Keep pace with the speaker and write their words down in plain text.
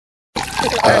I'm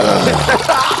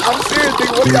serious,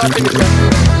 nigga. What do y'all think about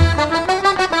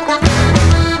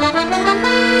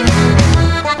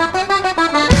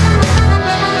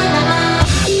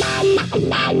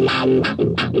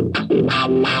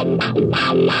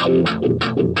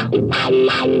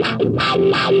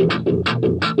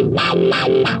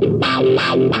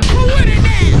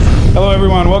Hello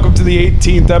everyone, welcome to the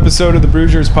 18th episode of the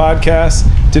Brewers Podcast.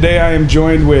 Today I am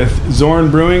joined with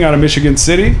Zorn Brewing out of Michigan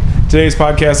City. Today's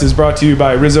podcast is brought to you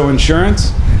by Rizzo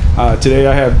Insurance. Today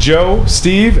I have Joe,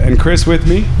 Steve, and Chris with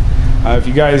me. If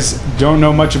you guys don't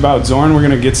know much about Zorn, we're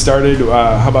going to get started.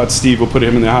 How about Steve? We'll put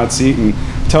him in the hot seat and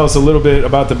tell us a little bit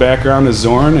about the background of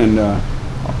Zorn and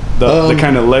the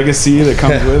kind of legacy that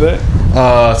comes with it.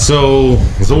 So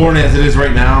Zorn, as it is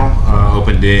right now,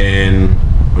 opened in,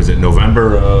 was it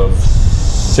November of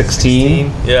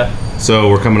 16? Yeah. So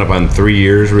we're coming up on 3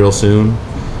 years real soon.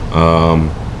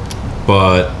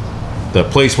 But the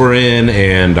place we're in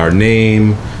and our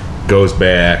name goes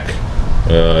back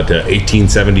to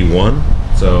 1871.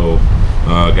 So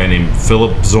a guy named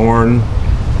Philip Zorn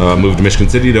moved to Michigan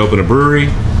City to open a brewery.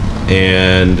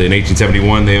 And in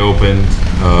 1871 they opened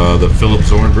the Philip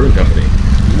Zorn Brewing Company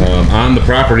on the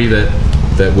property that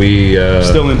we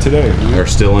Still in today. are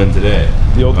still in today.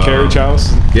 The old carriage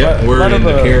house. Yeah, we're in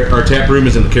our tap room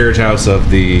is in the carriage house of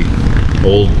the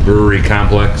old brewery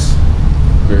complex.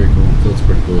 Very cool. So it's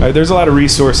pretty cool. There's a lot of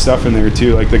resource stuff in there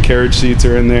too, like the carriage seats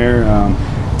are in there.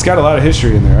 It's got a lot of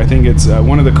history in there. I think it's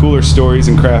one of the cooler stories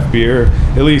in craft beer,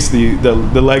 at least the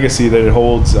legacy that it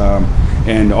holds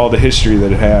and all the history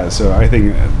that it has. So I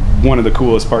think one of the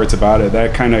coolest parts about it,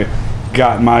 that kind of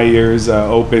got my ears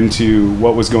open to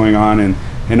what was going on.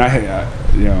 And I,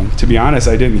 to be honest,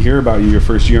 I didn't hear about you your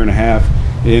first year and a half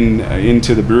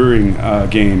into the brewing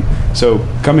game. So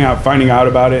coming out, finding out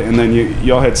about it, and then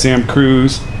y'all had Sam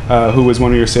Cruz, who was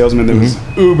one of your salesmen that was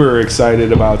uber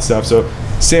excited about stuff. So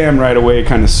Sam right away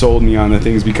kind of sold me on the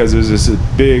things because there's this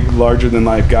big, larger than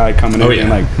life guy coming in and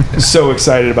like so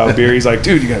excited about beer. He's like,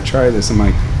 dude, you gotta try this. I'm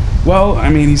like, well, I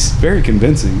mean, he's very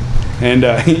convincing, and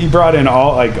he brought in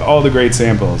all the great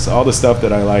samples, all the stuff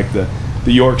that I like, the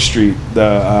York Street,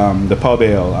 the Pub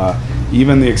Ale,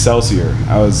 even the Excelsior.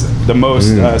 I was the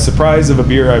most surprised of a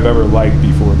beer I've ever liked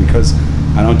before because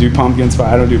I don't do pumpkin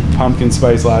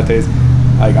spice lattes.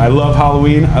 Like, I love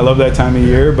Halloween, I love that time of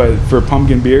year, but for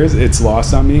pumpkin beers, it's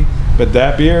lost on me. But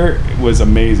that beer was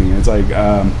amazing. It's like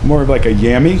more of like a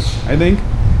yammy, I think.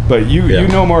 But you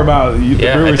know more about the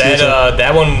brewery.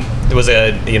 That one was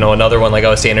another one, like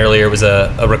I was saying earlier, was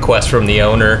a request from the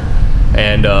owner,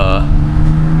 and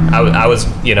I was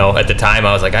at the time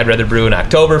I was like, I'd rather brew an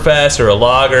Oktoberfest or a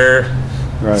lager.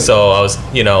 Right. So I was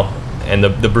and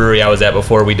the brewery I was at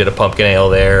before, we did a pumpkin ale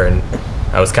there, and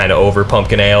I was kind of over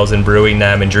pumpkin ales and brewing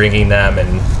them and drinking them,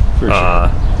 and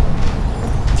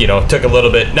took a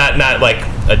little bit, not like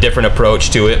a different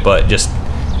approach to it, but just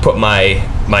put my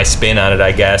spin on it,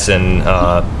 I guess, and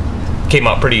came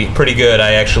out pretty good.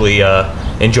 I actually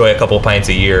enjoy a couple pints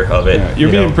a year of it. Yeah,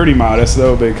 you're being pretty modest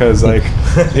though, because like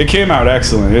it came out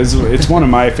excellent. It's one of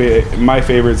my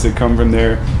favorites that come from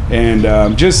there,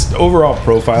 and just overall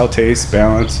profile, taste,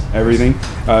 balance, everything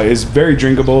is very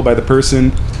drinkable by the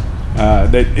person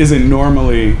that isn't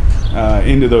normally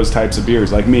into those types of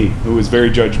beers, like me, who was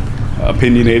very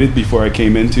opinionated before I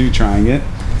came into trying it.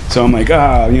 So I'm like,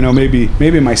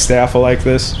 maybe my staff will like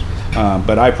this,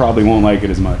 but I probably won't like it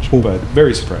as much. But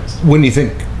very surprised.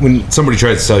 When somebody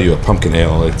tries to sell you a pumpkin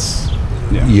ale,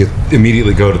 you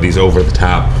immediately go to these over the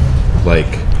top, like,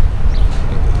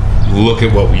 look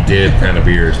at what we did kind of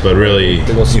beers. But really,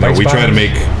 we try to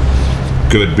make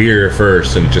good beer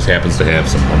first, and it just happens to have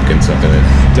some pumpkin stuff in it.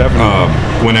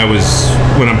 Definitely. When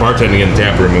I'm bartending in the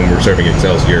tap room and we're serving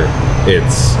Excelsior,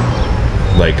 it's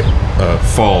like a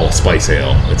fall spice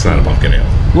ale. It's not a pumpkin ale.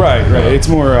 Right. It's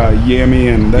more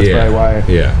yammy, and that's probably why.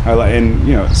 Yeah. I like,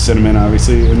 and cinnamon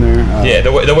obviously in there.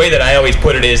 The way that I always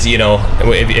put it is,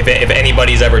 if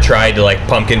anybody's ever tried to like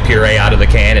pumpkin puree out of the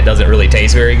can, it doesn't really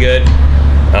taste very good.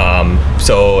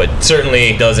 So it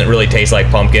certainly doesn't really taste like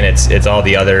pumpkin. It's all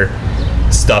the other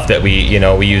stuff that we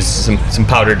use some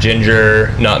powdered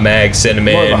ginger, nutmeg,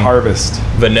 cinnamon, more of a harvest,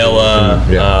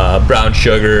 vanilla, brown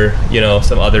sugar,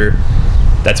 some other.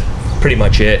 That's pretty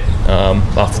much it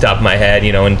off the top of my head,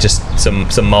 and just some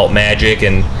malt magic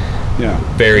and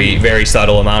very, very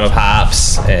subtle amount of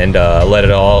hops, and let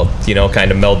it all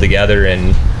kind of meld together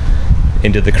and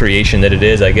into the creation that it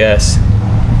is, I guess.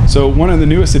 So one of the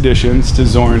newest additions to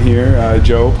Zorn here,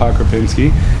 Joe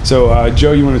Pokropinski. So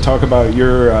Joe, you want to talk about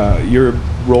your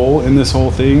role in this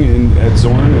whole thing at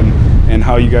Zorn and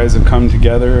how you guys have come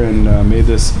together and made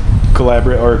this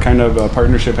collaborate or kind of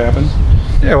partnership happen?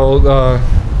 Yeah, well,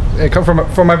 it come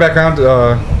from my background.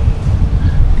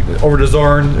 Over to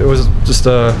Zorn, it was just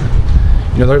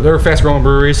they're a fast-growing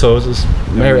brewery, so it's just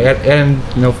adding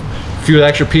a few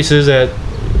extra pieces that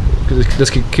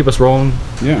just keep us rolling.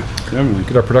 Yeah, definitely.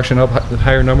 Get our production up,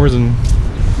 higher numbers, and.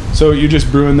 So you're just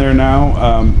brewing there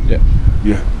now?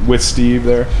 Yeah, with Steve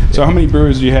there. So how many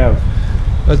brewers do you have?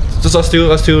 Just us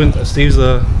two, and Steve's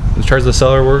in charge of the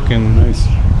cellar work and nice.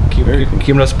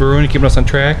 Keeping us brewing, keeping us on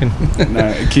track, and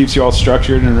it keeps you all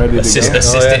structured and ready to go.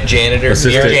 Assistant janitor,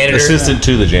 assistant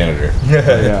to the janitor.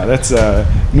 Yeah, that's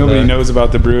nobody knows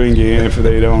about the brewing game if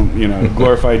they don't,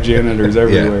 glorified janitors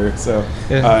everywhere. Yeah. So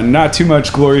not too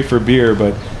much glory for beer,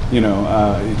 but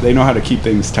they know how to keep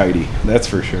things tidy. That's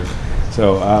for sure.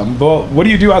 So, but what do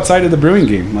you do outside of the brewing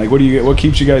game? Like, what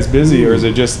keeps you guys busy, or is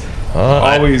it just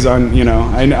always on?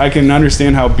 I can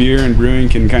understand how beer and brewing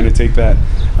can kind of take that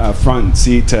front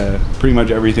seat to pretty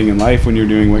much everything in life when you're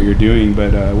doing what you're doing.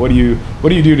 But what do you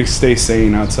do to stay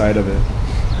sane outside of it?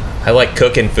 I like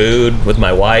cooking food with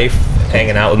my wife,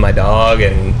 hanging out with my dog,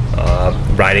 and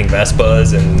riding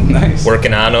Vespas and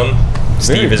working on them.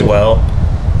 Steve as well.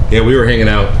 Yeah, we were hanging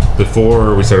out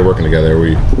before we started working together.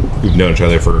 We've known each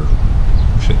other for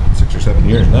 6 or 7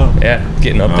 years now. Yeah,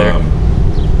 getting up there.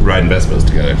 Riding Vespas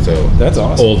together, so that's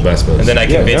awesome. Old Vespas. And then I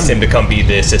convinced him to come be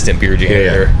the assistant beer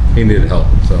janitor. Yeah. He needed help,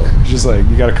 so it's just like,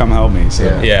 you got to come help me. So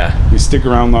you stick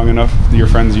around long enough, your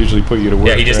friends usually put you to work.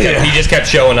 Yeah, he just kept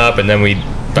showing up, and then we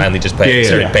finally just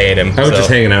started paying him. I was just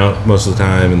hanging out most of the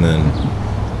time, and then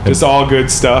just all good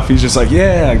stuff. He's just like,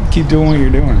 keep doing what you're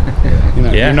doing.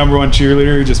 Your number one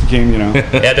cheerleader who just became,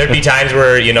 Yeah, there'd be times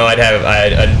where I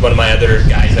had one of my other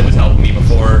guys that was helping me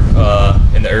before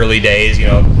in the early days.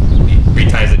 Three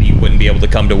times that he wouldn't be able to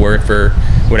come to work for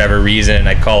whatever reason, and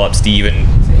I'd call up Steve and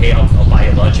say, "Hey, I'll buy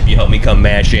you lunch if you help me come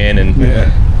mash in," and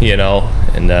they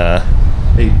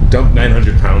dumped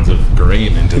 900 pounds of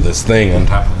grain into this thing on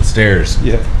top of the stairs.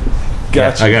 Yeah.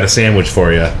 Gotcha. I got a sandwich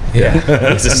for you. Yeah,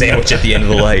 it's a sandwich at the end of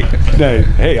the light.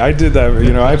 Hey, I did that.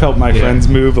 I've helped my friends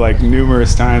move like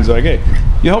numerous times. Like, hey,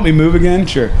 you help me move again?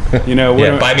 Sure.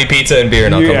 Buy me pizza and beer,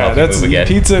 and I'll come help you move again.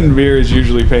 Pizza and beer is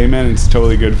usually payment. It's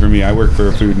totally good for me. I work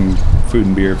for food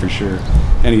and beer for sure,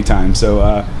 anytime.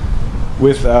 So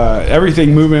with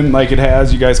everything moving like it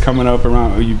has, you guys coming up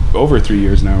around over 3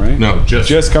 years now, right? No,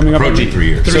 just coming up approaching 3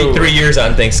 years. 3 years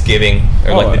on Thanksgiving,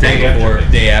 or like the day before,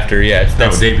 day after. Yeah,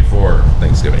 that's the day before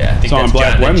Thanksgiving. Yeah, I think so that's on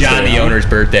Black Wednesday, John the owner's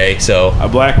birthday. So a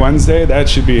Black Wednesday, that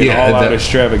should be an all-out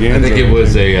extravaganza. I think it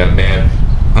was a man.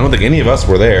 I don't think any of us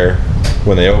were there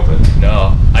when they opened.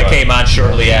 No, I came on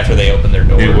shortly after they opened their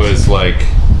doors. It was like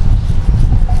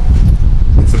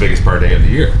it's the biggest party of the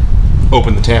year.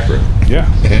 Open the tap room. Yeah.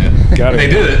 Got it. They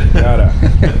did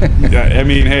it. I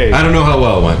mean, hey. I don't know how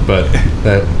well it went, but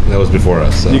that was before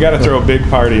us. So. You got to throw a big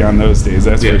party on those days.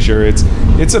 That's for sure. It's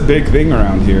a big thing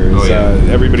around here.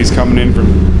 Everybody's coming in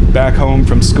from back home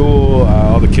from school.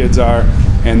 All the kids are,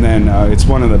 and then it's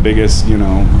one of the biggest,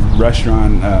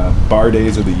 restaurant bar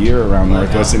days of the year around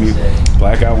Northwest Indiana.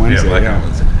 Blackout Wednesday. Yeah, Blackout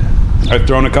Wednesday. I've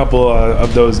thrown a couple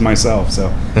of those myself,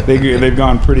 so they've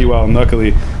gone pretty well.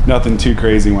 Luckily, nothing too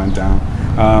crazy went down.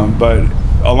 But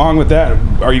along with that,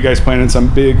 are you guys planning some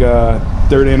big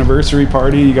third anniversary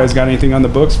party? You guys got anything on the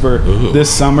books for this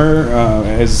summer,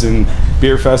 as in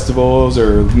beer festivals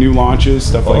or new launches,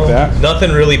 stuff like that?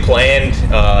 Nothing really planned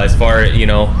as far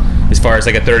as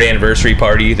like a third anniversary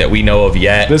party that we know of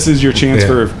yet. This is your chance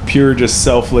for pure, just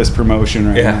selfless promotion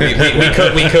right now.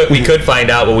 we could find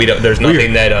out, but there's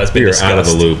nothing that has been discussed. Out of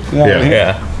the loop.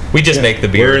 Yeah. We just make the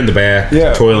beer. We're in the back,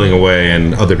 toiling away,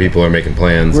 and other people are making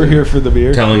plans. We're here for the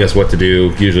beer. Telling us what to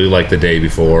do, usually like the day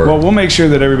before. Well, we'll make sure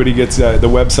that everybody gets the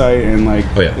website and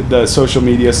the social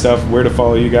media stuff, where to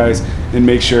follow you guys, and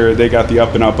make sure they got the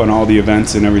up and up on all the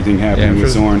events and everything happening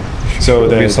with Zorn. So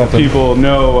that people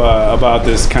know about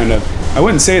this kind of, I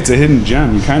wouldn't say it's a hidden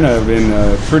gem. You're kind of in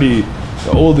a pretty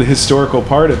old historical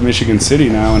part of Michigan City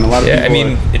now, and a lot of people are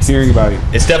hearing about it.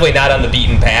 It's definitely not on the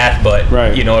beaten path, but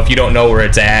if you don't know where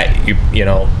it's at, you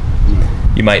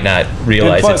might not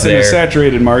realize it's there. In the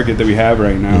saturated market that we have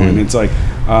right now, and it's like,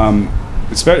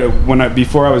 especially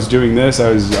before I was doing this,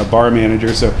 I was a bar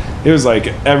manager, so it was like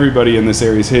everybody in this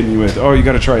area is hitting you with, oh, you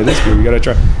got to try this beer, you got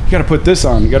to put this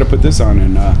on,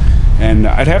 and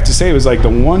I'd have to say it was like the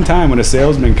one time when a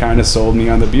salesman kind of sold me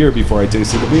on the beer before I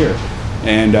tasted the beer.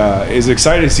 And as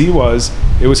excited as he was,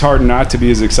 it was hard not to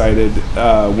be as excited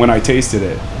when I tasted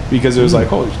it, because it was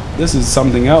like, oh, this is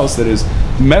something else that has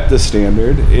met the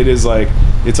standard. It is like,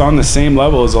 it's on the same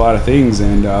level as a lot of things,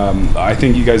 and I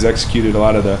think you guys executed a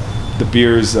lot of the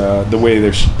beers the way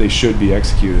they should be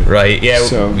executed. Right, yeah,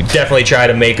 so we definitely try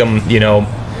to make them,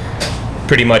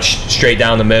 pretty much straight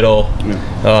down the middle.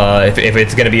 If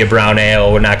it's going to be a brown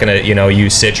ale, we're not going to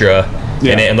use Citra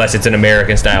unless it's an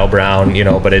American style brown,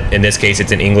 but in this case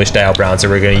it's an English style brown, so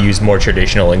we're going to use more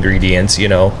traditional ingredients.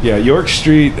 Yeah, York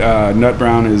Street Nut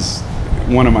Brown is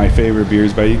one of my favorite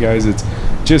beers by you guys. It's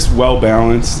just well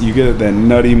balanced. You get that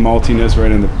nutty maltiness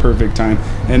right in the perfect time,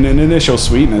 and an initial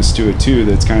sweetness to it too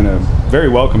that's kind of very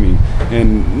welcoming.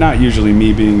 And not usually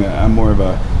me being I'm more of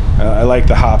a I like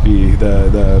the hoppy,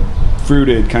 the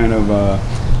fruited kind of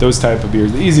those type of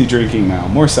beers. Easy drinking now,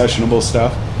 more sessionable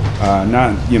stuff.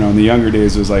 Not in the younger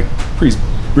days it was like please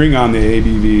bring on the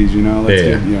ABVs, let's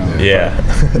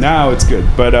get, now it's good,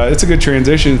 but it's a good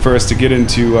transition for us to get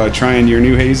into trying your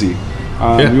new hazy.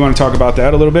 We want to talk about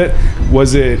that a little bit.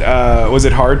 Was it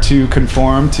hard to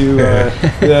conform to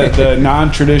the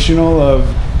non-traditional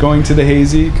of going to the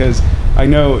hazy? Because I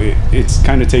know it's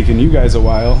kind of taken you guys a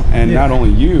while, and not only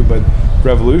you, but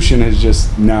Revolution has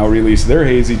just now released their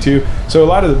hazy too. So a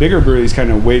lot of the bigger breweries kind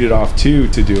of waited off too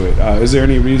to do it. Is there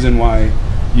any reason why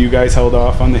you guys held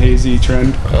off on the hazy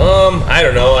trend? I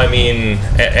don't know. I mean,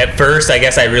 at first, I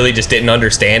guess I really just didn't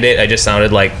understand it. I just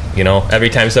sounded like, every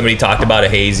time somebody talked about a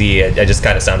hazy, I just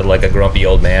kind of sounded like a grumpy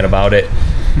old man about it.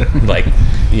 Like,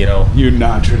 You're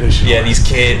not traditional. Yeah, these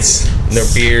kids and their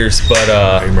beers, but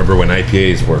I remember when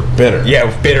IPAs were bitter. Yeah,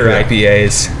 bitter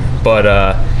IPAs. But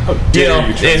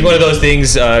it's one of those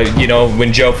things.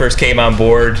 When Joe first came on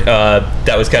board,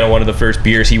 that was kind of one of the first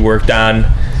beers he worked on,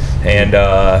 and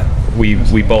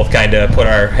we both kind of put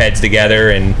our heads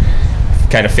together and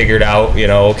kind of figured out,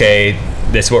 okay,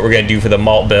 this is what we're going to do for the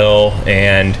malt bill,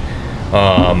 and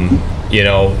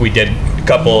we did a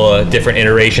couple of different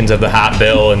iterations of the hop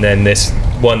bill, and then this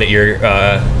one that you're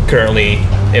currently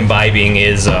imbibing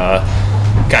is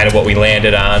kind of what we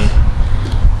landed on.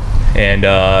 And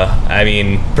I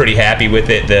mean, pretty happy with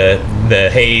it. The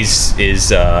haze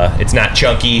is it's not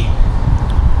chunky,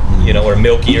 or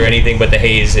milky or anything, but the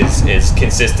haze is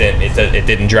consistent. It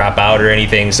didn't drop out or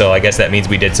anything, so I guess that means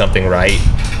we did something right,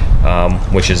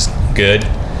 which is good.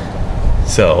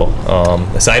 So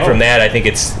aside from that, I think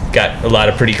it's got a lot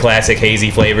of pretty classic hazy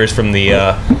flavors from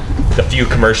the few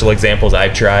commercial examples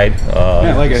I've tried.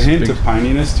 Like a hint of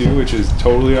pininess too, which is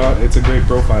totally it's a great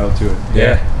profile to it.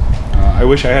 Yeah. I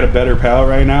wish I had a better palate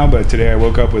right now, but today I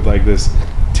woke up with like this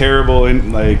terrible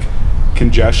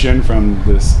congestion from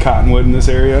this cottonwood in this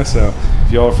area. So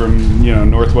if y'all are from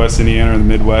Northwest Indiana or the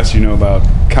Midwest, you know about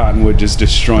cottonwood just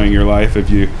destroying your life if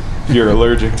you're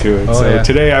allergic to it.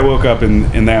 Today I woke up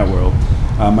in that world.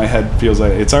 My head feels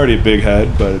like it's already a big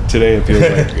head, but today it feels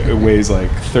like it weighs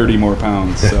like 30 more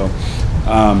pounds. So,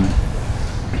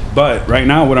 but right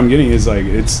now what I'm getting is like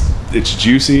it's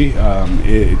juicy,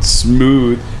 it's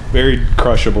smooth, very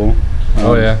crushable.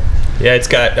 Yeah, it's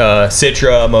got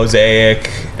Citra, Mosaic,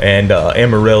 and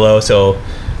Amarillo, so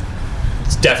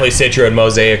it's definitely Citra and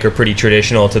Mosaic are pretty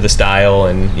traditional to the style,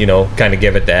 and kind of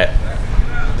give it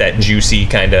that juicy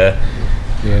kind of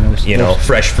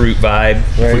fresh fruit vibe.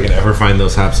 If we can ever find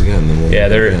those hops again, then we'll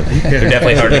they're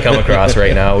definitely hard to come across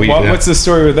right now. What's the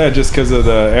story with that? Just because of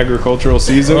the agricultural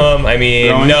season? I mean,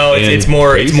 growing? No, it's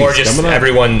more just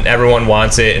everyone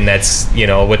wants it, and that's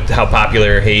with how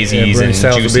popular hazies and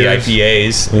juicy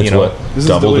IPAs. This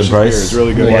doubled in price. Beer. It's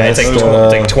really good. Yeah, it's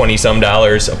like $20-some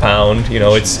a pound.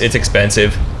 It's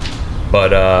expensive,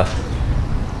 but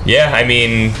I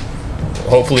mean,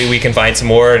 hopefully we can find some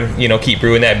more and keep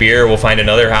brewing that beer. We'll find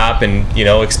another hop and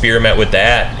experiment with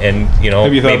that, and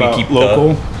have you thought about keep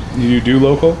local? You do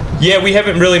local? Yeah, we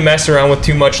haven't really messed around with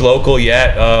too much local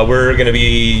yet. We're gonna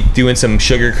be doing some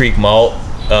Sugar Creek malt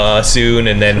soon,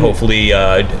 and then hopefully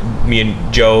me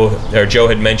and Joe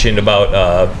had mentioned about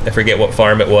I forget what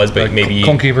farm it was, but maybe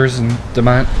Cone Keepers in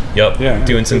DeMont. Yep. Yeah,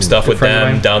 doing some stuff with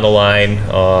them down the line.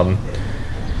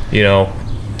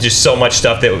 Just so much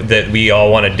stuff that we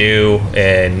all want to do,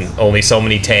 and only so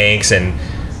many tanks, and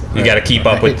you got to keep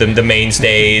up with the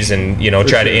mainstays, and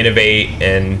try to innovate,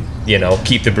 and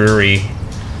keep the brewery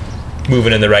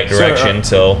moving in the right direction.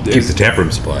 So keep the tap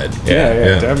room supplied.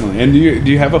 Yeah, definitely. And do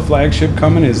you have a flagship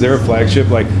coming? Is there a flagship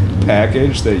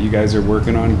package that you guys are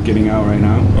working on getting out right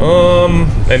now?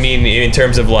 I mean, in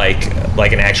terms of like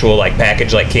an actual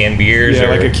package, like canned beers, or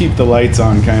like a keep the lights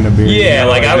on kind of beer. Yeah,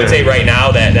 I would say right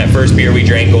now that first beer we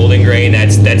drank, Golden Grain,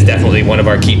 that's definitely one of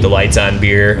our keep the lights on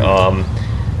beer.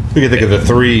 We can think of the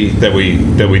three that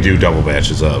we do double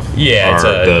batches of. Yeah,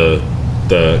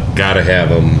 the gotta have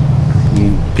them.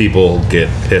 People get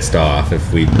pissed off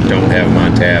if we don't have them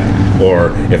on tap,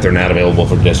 or if they're not available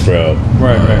for distro.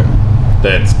 Right.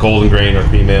 That's Golden Grain, our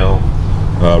female.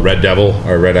 Red Devil,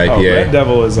 our red IPA. Red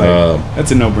Devil is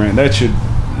that's a no-brainer.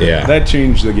 That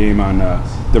changed the game on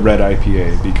the red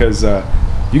IPA, because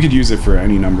you could use it for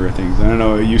any number of things. I don't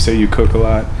know, you say you cook a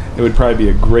lot. It would probably be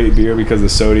a great beer because of the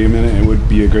sodium in it. It would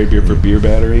be a great beer for beer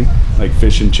battering, like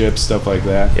fish and chips, stuff like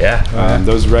that. Yeah.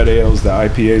 Those red ales, the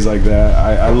IPAs like that.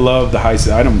 I love the high.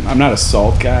 I'm not a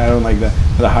salt guy. I don't like the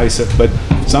high, but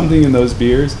something in those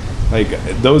beers, like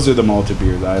those are the malted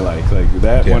beers I like. Like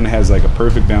that one has like a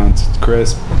perfect balance. It's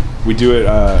crisp. We do it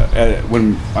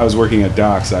when I was working at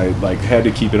Doc's. I like had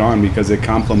to keep it on because it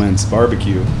complements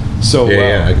barbecue so well.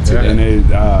 Yeah, I can see that.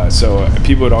 And so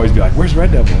people would always be like, "Where's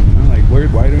Red Devil?" You know, like,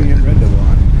 why don't you have Red Devil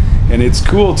on? And it's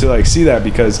cool to like see that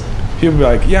because people be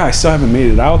like, "Yeah, I still haven't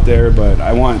made it out there, but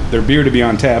I want their beer to be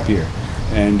on tap here."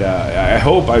 And I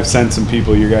hope I've sent some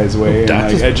people your guys' way and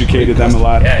like educated them a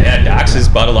lot. Yeah, Doc's has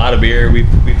bought a lot of beer. We've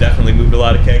definitely moved a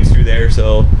lot of kegs through there.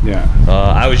 So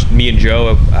me and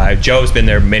Joe. Joe's been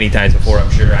there many times before,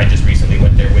 I'm sure. I just recently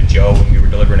went there with Joe when we were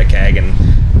delivering a keg, and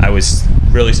I was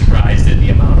really surprised at the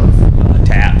amount of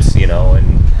taps,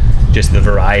 and just the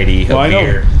variety of beer. I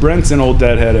know Brent's an old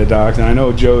deadhead at Doc's, and I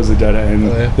know Joe's a deadhead,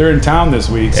 and they're in town this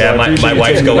week. So my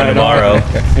wife's going tomorrow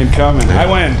and coming. I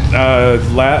went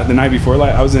the night before.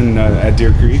 I was in at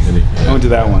Deer Creek. I went to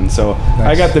that one, so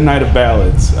I got the night of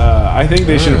ballads. I think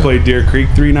they should have played Deer Creek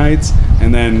 3 nights,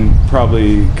 and then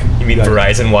probably. You mean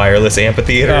Verizon Wireless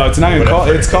Amphitheater? No, it's not even called.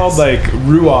 It's called like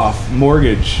Ruoff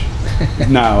Mortgage.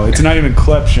 No, it's not even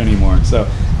Klepsch anymore. So.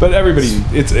 But everybody,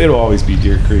 it'll always be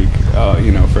Deer Creek,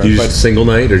 for. You just a single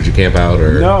night, or did you camp out,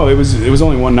 or? No, it was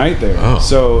only one night there. Oh.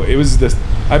 So it was this.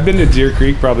 I've been to Deer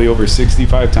Creek probably over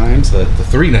 65 times. The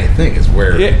 3-night thing is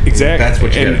where. Yeah, exactly. That's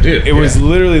what you got to do. It was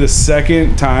literally the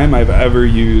second time I've ever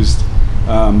used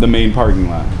the main parking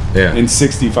lot. Yeah. In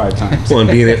 65 times. Well, and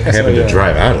having to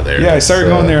drive out of there. Yeah, I started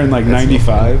going there in like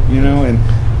 95, and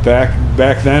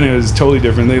back then it was totally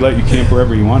different. They let you camp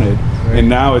wherever you wanted, and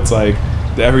now it's like.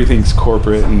 Everything's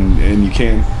corporate and you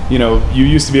can't, you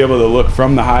used to be able to look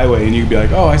from the highway and you'd be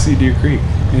like, oh, I see Deer Creek,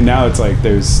 and now it's like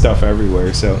there's stuff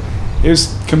everywhere. So it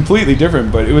was completely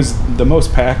different, but it was the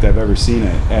most packed I've ever seen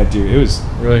it at Deer. It was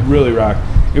really rock.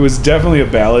 It was definitely a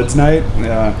ballads night.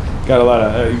 Got a lot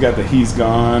of you got the He's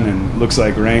Gone and Looks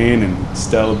Like Rain and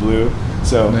Stella Blue.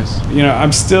 So nice.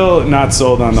 I'm still not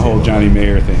sold on the whole Johnny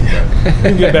Mayer thing, but we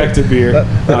can get back to beer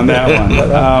on that one. A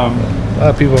lot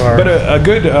of people are. But a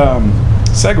good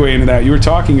segue into that, you were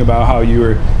talking about how you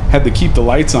had to keep the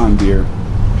lights on beer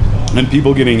and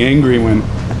people getting angry when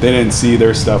they didn't see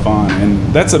their stuff on,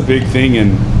 and that's a big thing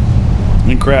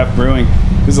in craft brewing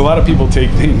because a lot of people take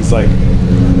things like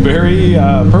very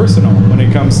personal when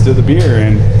it comes to the beer,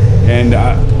 and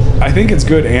I think it's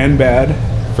good and bad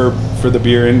for the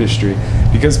beer industry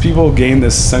because people gain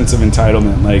this sense of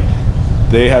entitlement, like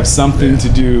they have something to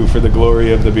do for the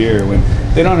glory of the beer when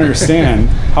they don't understand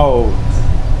how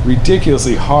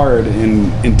ridiculously hard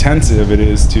and intensive it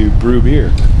is to brew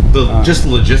beer. Just the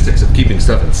logistics of keeping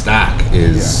stuff in stock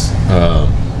is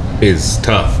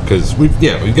tough because we've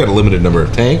got a limited number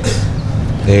of tanks,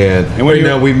 and right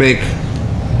now we make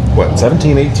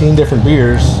 17, 18 different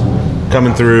beers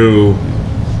coming through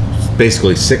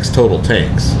basically 6 total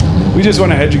tanks. We just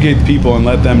want to educate the people and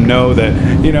let them know that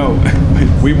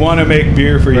we want to make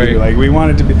beer for you. Like we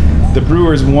want it to be. The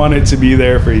brewers want it to be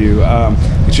there for you.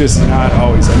 It's just not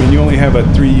always. I mean, you only have a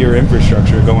 3-year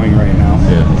infrastructure going right now,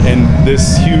 and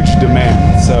this huge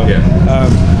demand. So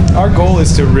our goal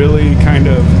is to really kind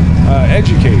of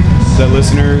educate the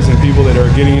listeners and people that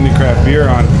are getting into craft beer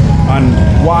on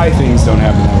why things don't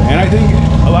happen that way. And I think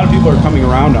a lot of people are coming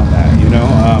around on that,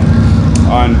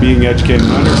 on being educated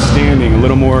and understanding a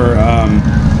little more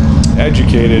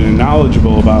educated and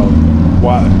knowledgeable about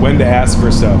when to ask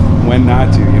for stuff, when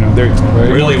not to.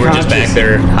 We're just back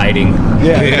there hiding.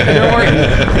 Yeah,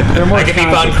 they're more. I can keep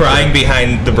on crying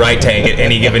behind the bright tank at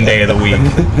any given day of the week,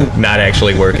 not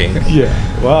actually working. Yeah.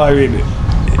 Well, I mean,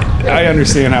 I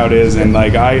understand how it is, and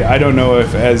like I don't know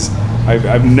if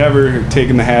I've never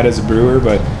taken the hat as a brewer,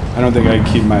 but I don't think I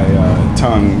can keep my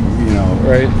tongue,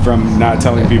 from not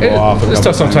telling people off. It's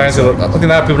tough sometimes. I think a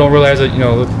lot of people don't realize that,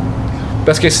 the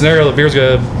best case scenario, the beer's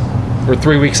we're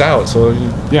 3 weeks out, so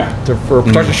for a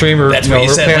production stream, or that's we're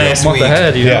planning a month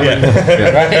ahead.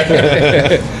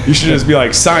 You should just be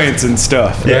like science and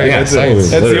stuff. That's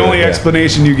the only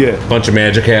explanation you get. Bunch of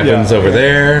magic happens over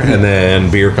there, and then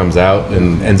beer comes out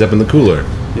and ends up in the cooler.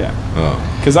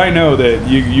 Because I know that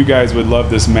you guys would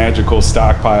love this magical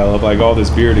stockpile of like all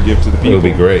this beer to give to the people. It would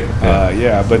be great.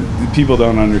 But people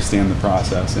don't understand the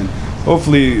process, and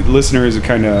hopefully listeners are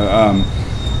kind of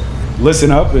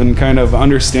listen up and kind of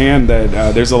understand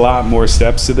that there's a lot more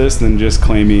steps to this than just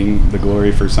claiming the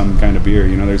glory for some kind of beer.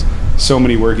 There's so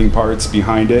many working parts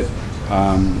behind it,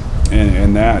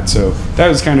 and that. So that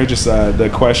was kind of just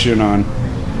the question on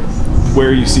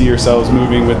where you see yourselves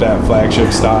moving with that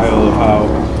flagship style of how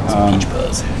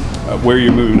where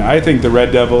you're moving. I think the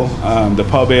Red Devil, the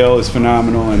Pub Ale is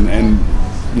phenomenal, and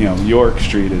you know, York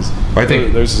Street is. I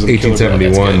think there's some killer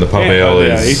 1871, the Pub Ale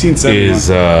is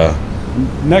 1871.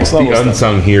 Next level the stuff.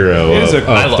 unsung hero It is of,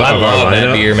 a- I of I our love that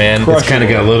lineup. beer, man. Crush- It's kind of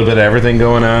got a little bit of everything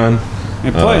going on.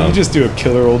 And plus, you just do a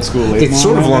killer old school label. It's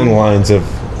sort of on along it. the lines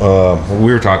of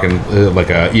we were talking like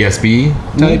a ESB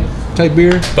type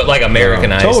beer. But like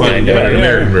Americanized, Totally, kind yeah, of. An yeah.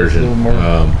 American A version. little more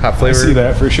hot I flavor. see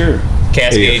that for sure.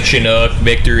 Cascade, Yeah. Chinook,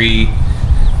 Victory.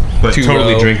 But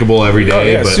totally Two-row. drinkable every day. Oh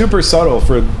yeah, but super subtle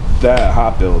for that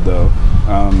hop build though.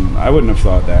 I wouldn't have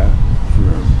thought that.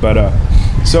 But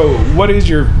so what's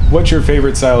your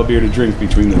favorite style of beer to drink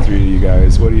between the three of you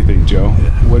guys? What do you think, Joe?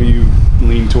 What do you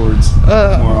lean towards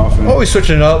more often? Always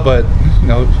switching it up, but you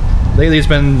know, lately it's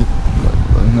been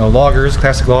lagers,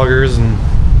 classic lagers, and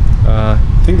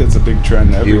I think that's a big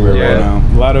trend everywhere Yeah. right now.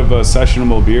 A lot of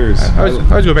sessionable beers. I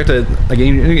always go back to like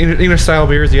English style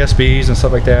beers, the SBs and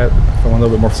stuff like that. If I want a little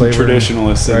bit more flavor.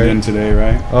 Traditionalists Right. in today,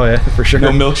 right? Oh yeah, for sure. No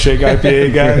milkshake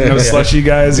IPA guys, no slushy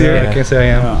guys here. Yeah, I can't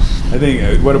say I am. No. I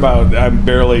think. What about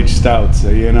barrel aged stouts?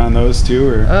 Are you in on those too,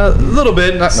 or A little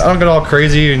bit. I don't get all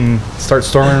crazy and start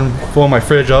storing, filling my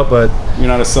fridge up, but you're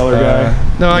not a cellar guy?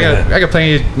 no, I got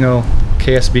plenty of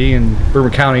KSB and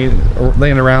Bourbon County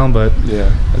laying around, but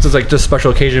Yeah. it's just special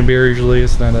occasion beer usually.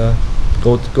 It's not a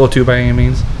go to by any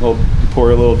means. Well, pour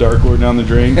a little Dark Lord down the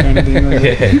drain kind of thing. Like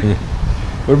that.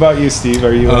 What about you, Steve?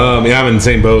 Are you yeah, I'm in the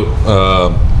same boat.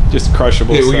 just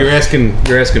crushable? Yeah, stuff?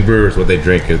 you're asking brewers what they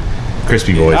drink at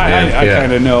Crispy Boys, man. I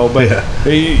kind of know, but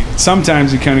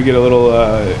sometimes you kind of get a little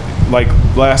like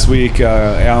last week.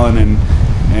 Alan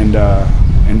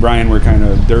and Brian were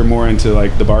they're more into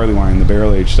like the barley wine, the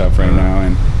barrel aged stuff right now,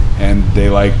 and they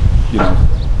like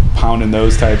pounding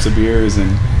those types of beers and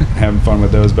having fun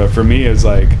with those. But for me, it's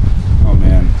like, oh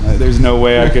man, there's no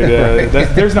way I could.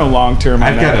 There's no long term.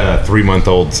 I've got a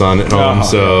 3-month-old son at home, Oh,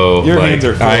 so your hands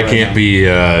are full I right can't now.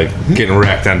 be getting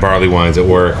wrecked on barley wines at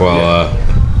work while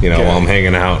while I'm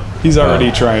hanging out. He's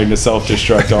already trying to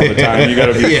self-destruct all the time. You got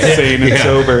to be sane and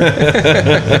sober.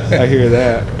 I hear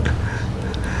that.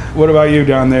 What about you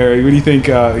down there? What do you think?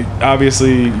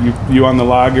 Obviously, you on the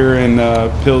lager and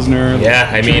Pilsner. Yeah,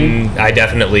 I mean, I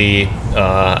definitely,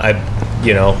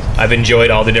 I've enjoyed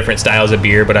all the different styles of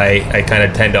beer, but I kind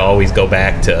of tend to always go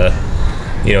back to,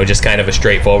 just kind of a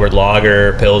straightforward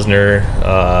lager, Pilsner,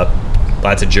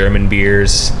 lots of German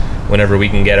beers whenever we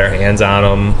can get our hands on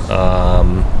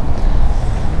them.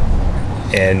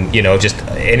 And, just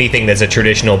anything that's a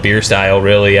traditional beer style,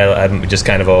 really. I'm just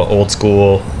kind of a old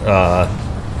school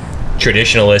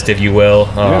traditionalist, if you will.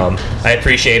 I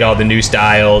appreciate all the new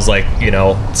styles, like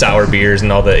sour beers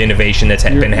and all the innovation that's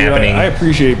been happening. I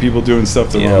appreciate people doing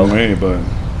stuff the wrong way, but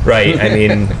Right. I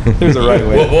mean, there's a right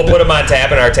way. We'll put them on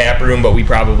tap in our tap room, but we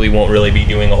probably won't really be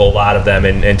doing a whole lot of them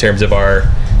in terms of our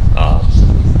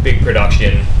big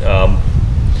production.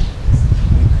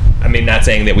 I mean, not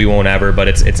saying that we won't ever, but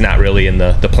it's not really in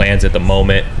the plans at the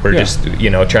moment. We're just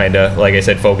trying to, like I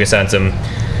said, focus on some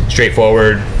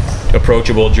straightforward,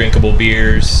 approachable, drinkable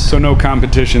beers. So no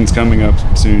competitions coming up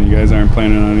soon. You guys aren't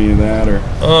planning on any of that, or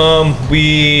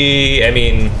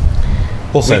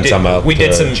We'll send some out. We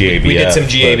did some GABF, we did some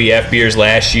GABF beers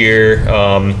last year.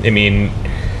 I mean,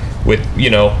 with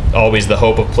always the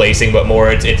hope of placing, but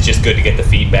more it's just good to get the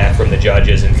feedback from the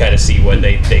judges and kind of see what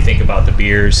they think about the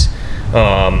beers.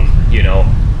 But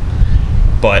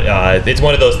it's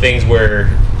one of those things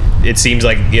where it seems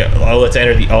like let's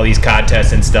enter all these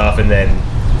contests and stuff, and then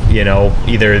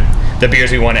either the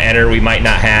beers we want to enter we might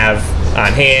not have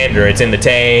on hand, or it's in the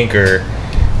tank, or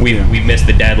we missed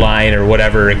the deadline, or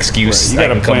whatever excuse I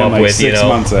can come up with. 6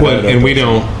 months ahead. Well, and we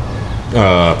don't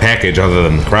package other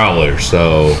than the growler,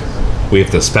 so we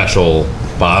have to special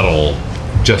bottle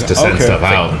just to send stuff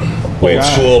out. Old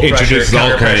school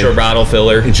pressure bottle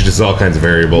filler. Introduces all kinds of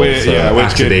variables, which could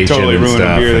oxidation totally and ruin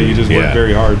stuff, a beer that you just worked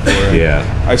very hard for. Yeah.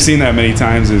 I've seen that many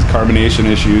times, is carbonation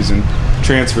issues and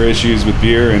transfer issues with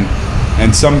beer,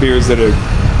 and some beers that have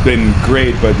been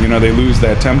great, but they lose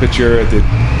that temperature at the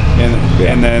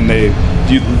and then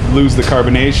you lose the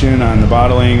carbonation on the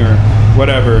bottling or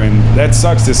whatever, and that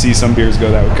sucks to see some beers go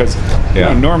that way, because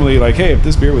normally, like, hey, if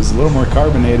this beer was a little more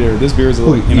carbonated, or this beer is a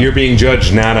little, you're being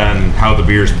judged not on how the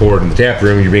beer's poured in the tap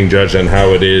room. You're being judged on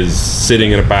how it is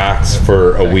sitting in a box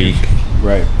for a week,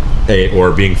 right?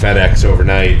 Or being FedExed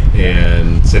overnight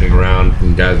and sitting around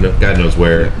and God knows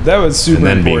where. That was super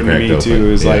important to me too.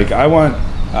 Is like, I want,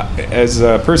 as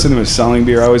a person that was selling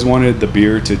beer, I always wanted the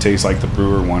beer to taste like the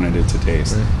brewer wanted it to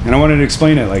taste, and I wanted to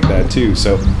explain it like that too.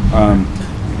 So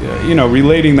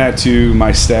relating that to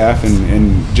my staff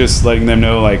and just letting them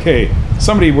know, like, hey,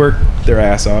 somebody worked their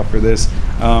ass off for this.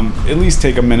 At least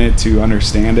take a minute to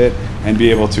understand it and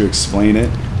be able to explain it.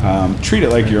 Treat it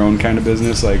like your own kind of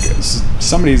business. Like,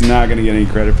 somebody's not going to get any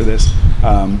credit for this.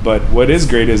 But what is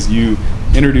great is you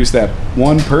introduce that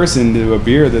one person to a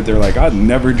beer that they're like, I'd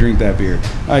never drink that beer.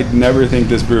 I'd never think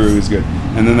this brewery is good.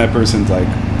 And then that person's like,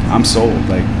 I'm sold.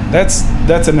 Like, that's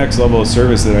a next level of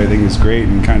service that I think is great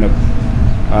and kind of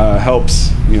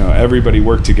helps everybody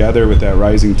work together with that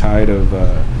rising tide of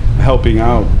helping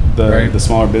out the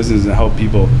smaller business and help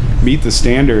people meet the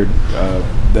standard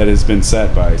that has been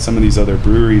set by some of these other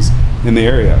breweries in the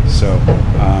area. So,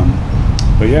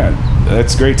 but yeah,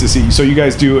 that's great to see. So you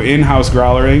guys do in-house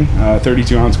growlering,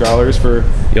 32-ounce growlers for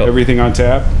everything on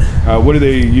tap. What do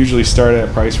they usually start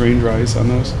at price range-wise on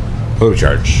those? What do we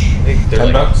charge?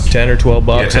 $10, 10 or 12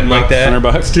 bucks, something like that.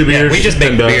 $100. 2 beers. Yeah, we just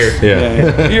make the beer.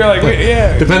 Yeah. You're like,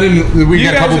 yeah. Depending, we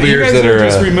got a couple beers that are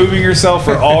just removing yourself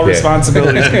for all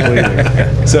responsibilities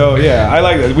completely. So yeah, I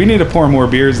like that. We need to pour more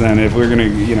beers then if we're gonna,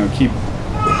 keep.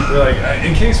 We're like,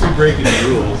 in case we break any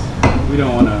rules, we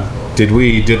don't want to. Did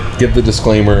we give the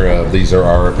disclaimer of these are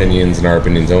our opinions and our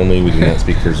opinions only? We do not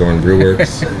speak for Zorn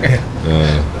Brewworks. That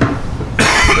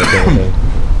kind of thing.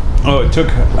 Oh, it took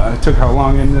how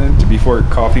long before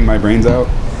coughing my brains out?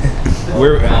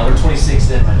 We're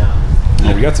 26 in by now.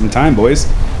 Oh, we got some time, boys.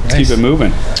 Let's keep it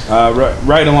moving.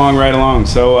 Right along.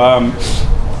 So,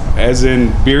 as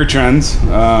in beer trends,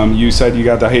 you said you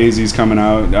got the hazies coming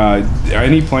out.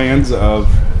 Any plans of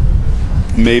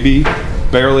maybe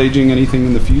barrel aging anything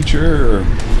in the future?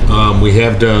 Or? We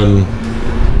have done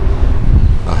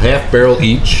a half barrel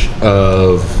each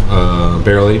of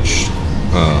barrel aged.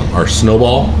 Our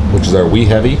Snowball, which is our wee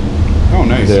heavy. Oh,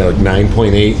 nice. Like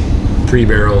 9.8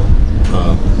 pre-barrel.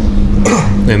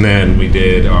 And then we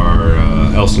did our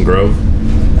Elson Grove,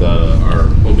 our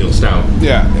oatmeal stout.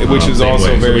 Yeah, which is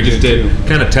also way. very So we just good did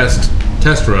kind of test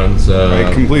runs.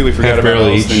 I completely forgot about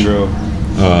Elson Grove.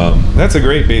 That's a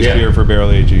great base beer for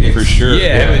barrel aging, for sure.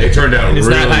 Yeah, it turned out it's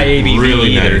really, not high ABV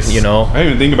really either, nice. I didn't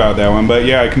even think about that one, but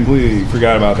yeah, I completely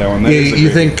forgot about that one. That is a You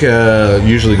great- think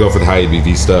usually go for the high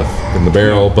ABV stuff in the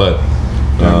barrel, but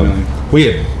we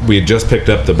had just picked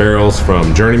up the barrels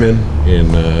from Journeyman in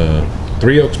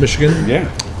Three Oaks, Michigan. Yeah.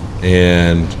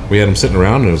 And we had them sitting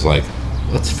around, and it was like,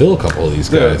 let's fill a couple of these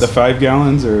guys. The 5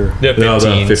 gallons or The 15. No,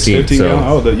 the 15. 15 So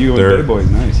gallon? You and Big Boys,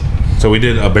 nice. So we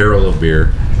did a barrel of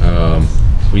beer.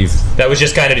 That was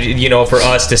just kind of, for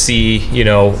us to see,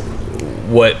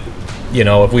 what,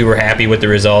 if we were happy with the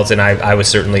results, and I was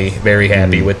certainly very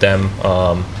happy with them.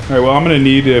 All right, well, I'm going to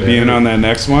need to be in on that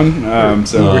next one.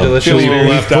 So We're delicious. feeling a little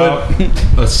left out.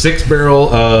 A 6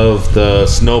 barrel of the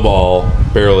Snowball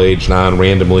barrel aged on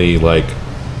randomly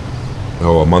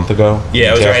a month ago. Yeah,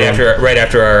 it was right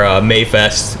after our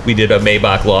Mayfest. We did a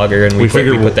Maybach lager, and we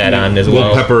put that on as well.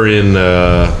 We'll pepper in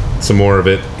some more of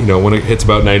it. When it hits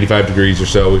about 95 degrees or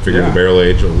so, we figure the barrel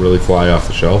age will really fly off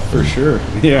the shelf. For sure.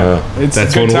 Yeah. It's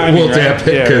that's good when timing, we'll tap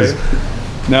it.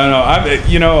 Right? No,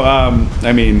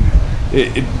 I mean,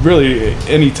 it really,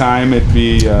 any time it'd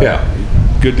be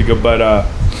good to go. But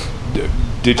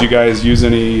did you guys use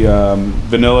any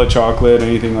vanilla, chocolate,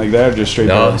 anything like that? Or just straight?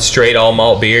 No, straight all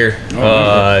malt beer.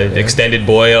 Extended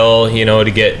boil,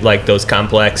 to get those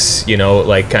complex,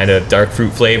 kind of dark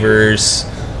fruit flavors,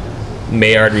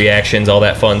 Maillard reactions, all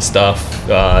that fun stuff.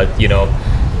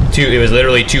 It was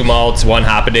literally 2 malts, 1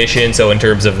 hop addition. So in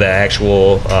terms of the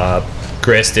actual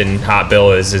grist and hop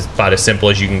bill is about as simple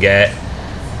as you can get.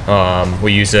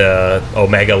 We use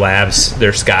Omega Labs,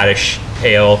 their Scottish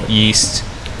ale yeast,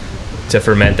 to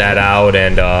ferment that out,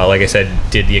 and like I said,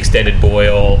 did the extended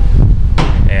boil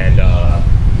and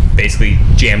basically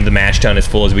jammed the mash tun as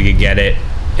full as we could get it,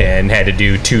 and had to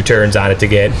do 2 turns on it to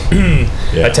get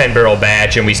a 10 barrel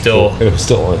batch, and we still It was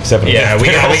still like 7. we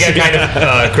got kind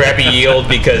of crappy yield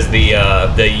because the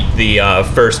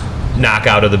first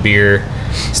knockout of the beer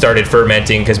started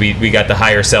fermenting because we got the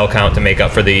higher cell count to make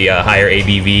up for the higher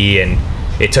ABV, and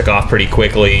it took off pretty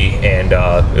quickly, and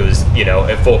it was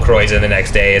at full Kreuzen the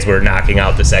next day as we're knocking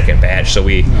out the second batch. So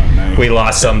we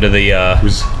lost some to the.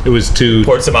 It was two.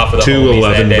 Poured some off of the two homies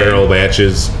 11 that day. barrel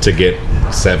batches to get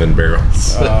 7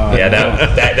 barrels.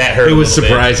 That hurt. It was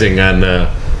surprising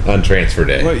on transfer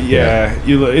day. Well,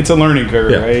 it's a learning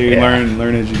curve, right? You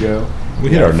learn as you go. We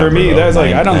hit our for me, number, that's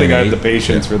I don't think I have the 9.8.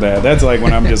 patience for that. That's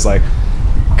when I'm just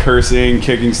cursing,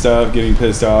 kicking stuff, getting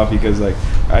pissed off because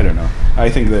I don't know. I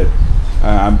think that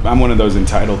I'm one of those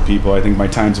entitled people. I think my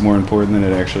time's more important than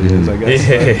it actually is, I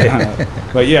guess.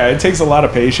 But yeah, it takes a lot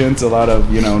of patience, a lot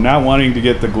of not wanting to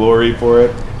get the glory for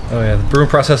it. Oh yeah, the brewing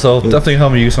process will definitely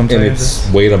help you sometimes. And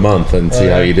it's wait a month and see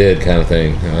how you did, kind of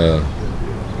thing.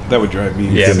 That would drive me.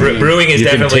 Yeah, insane. brewing is You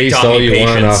can definitely taste taught all me you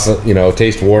want patience. off,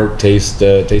 taste wort, taste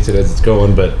it as it's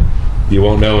going, but you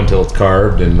won't know until it's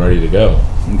carved and ready to go.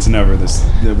 It's never this.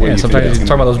 Yeah, sometimes you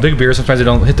talk about those big beers. Sometimes they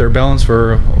don't hit their balance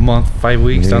for a month, 5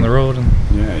 weeks down the road. And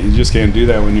Yeah, you just can't do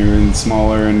that when you're in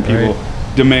smaller and people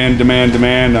demand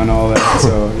on all that.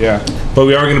 So yeah, But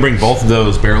we are going to bring both of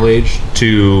those barrel aged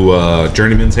to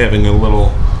Journeyman's having a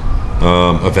little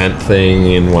event thing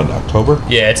in October?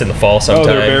 Yeah, it's in the fall sometime.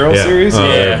 their barrel series.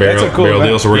 Yeah. That's a cool barrel event.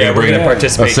 deal. So we're Yeah, going to we're bring gonna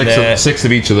participate in that. six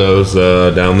of each of those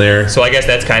down there. So I guess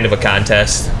that's kind of a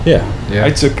contest. Yeah. yeah, I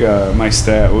took my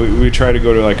staff. We try to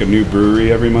go to like a new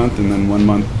brewery every month, and then 1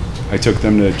 month I took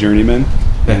them to Journeyman,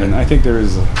 and I think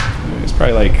there's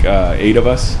probably like 8 of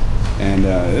us,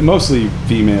 and mostly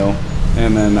female.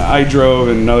 And then I drove,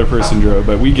 and another person drove.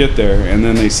 But we get there, and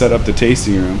then they set up the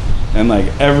tasting room, and like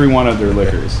every one of their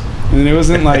liquors. And it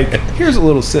wasn't like, here's a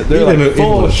little sip. They're Even like if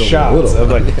full of it's a shots little. of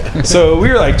like. So we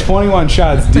were like 21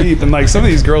 shots deep, and like some of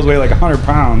these girls weigh like 100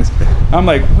 pounds. I'm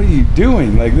like, what are you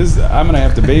doing? Like this, I'm gonna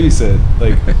have to babysit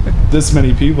like this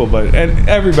many people. And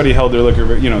everybody held their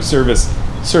liquor,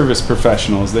 service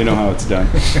professionals. They know how it's done.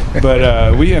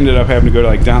 But we ended up having to go to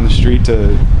like down the street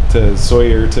to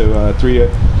Sawyer to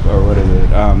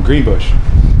Greenbush,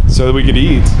 so that we could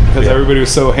eat because everybody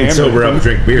was so hammered. sober up and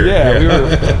drink beer. Yeah, we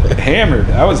were hammered.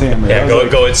 I was hammered. I Yeah,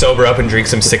 was go and sober up and drink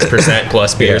some 6%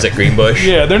 plus beers at Greenbush.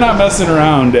 yeah, they're not messing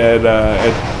around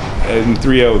in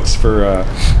Three Oaks for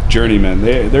Journeyman.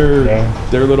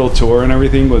 Their little tour and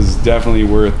everything was definitely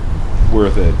worth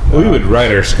it. We would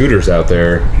ride our scooters out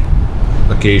there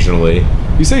occasionally.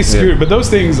 You say scooter, but those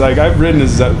things, like I've ridden a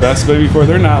Vespa before,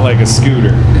 they're not like a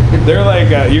scooter. They're like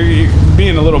you're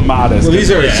being a little modest. Well, these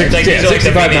are Yeah, it's like these are like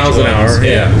the 65 miles an vintage hour. ones.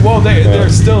 Yeah. Well, they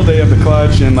have the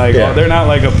clutch and like Yeah. they're not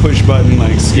like a push button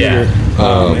like scooter.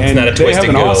 Yeah. And not a they twist have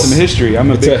and an go. awesome history.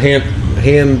 I'm a It's big a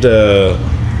hand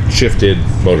shifted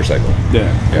motorcycle.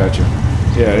 Yeah, gotcha.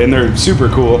 Yeah, and they're super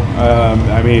cool.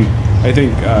 I mean, I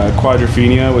think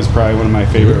Quadrophenia was probably one of my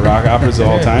favorite rock operas of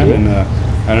all time, and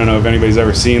I don't know if anybody's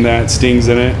ever seen that. Sting's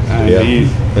in it, and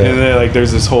and then, like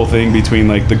there's this whole thing between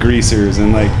like the greasers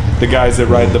and like the guys that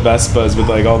ride the Vespas with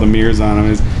like all the mirrors on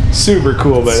them. It's super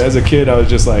cool. But as a kid, I was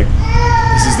just like,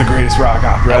 this is the greatest rock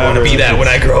opera. I want to be that when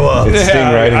I grow up. Yeah, Sting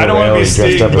riding I don't want to be around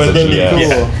dressed Sting, up but as a it'd be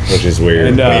GF, cool. which is weird.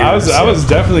 And I was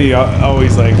definitely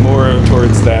always like more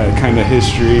towards that kind of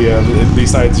history of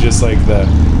besides just like the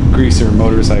greaser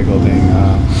motorcycle thing.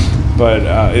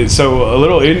 So a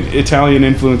little Italian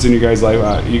influence in you guys'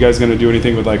 life. You guys gonna do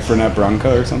anything with like Fernet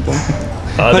Branca or something?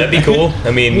 That'd be cool. I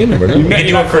mean, we never know. can do You're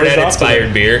a not closed off to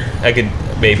Fernet-inspired beer. I could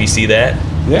maybe see that.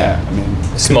 Yeah, I mean,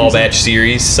 Small batch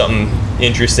series, something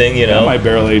interesting, you that know. might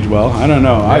barrel age well. I don't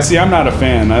know. I'm not a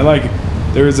fan. I like.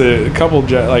 There was a couple.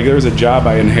 There was a job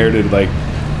I inherited like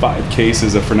 5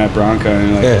 cases of Fernet Branca,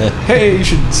 and like, hey, you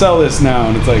should sell this now.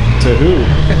 And it's like, to who?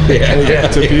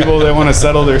 To people that want to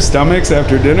settle their stomachs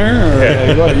after dinner, or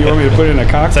like, what? You want me to put it in a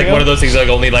cocktail? It's like one of those things like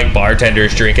only like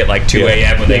bartenders drink at like 2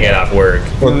 a.m. when they get off work.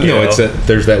 Or, you know?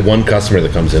 there's that one customer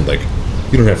that comes in like,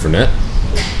 you don't have Fernet?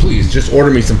 Please, just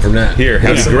order me some Fernet. Here,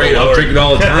 have That's some great. I'll Malort. drink it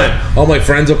all the time. All my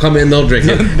friends will come in, they'll drink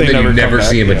it. They then you come never back,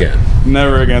 see them again.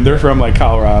 Never again. They're from like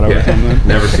Colorado or something.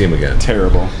 Never see them again.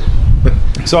 Terrible.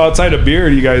 So outside of beer,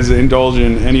 do you guys indulge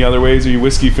in any other ways? Are you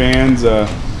whiskey fans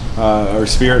or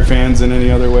spirit fans in any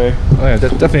other way? oh, yeah,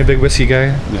 definitely a big whiskey guy.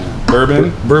 Yeah.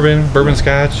 Bourbon? Bourbon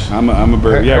Scotch. I'm a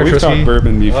bourbon. Yeah, Irish we've talked whiskey?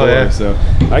 bourbon before, Oh, yeah. so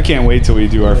I can't wait till we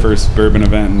do our first bourbon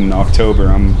event in October.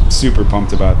 I'm super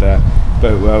pumped about that.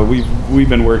 But we've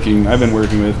been working. I've been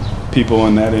working with people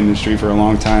in that industry for a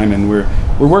long time, and we're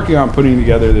working on putting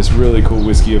together this really cool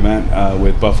whiskey event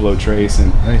with Buffalo Trace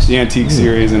and Nice. the Antique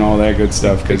Series and all that good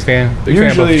stuff. Big fan of Buffalo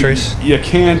usually Trace. you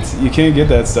can't get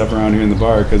that stuff around here in the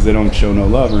bar because they don't show no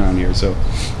love around here. So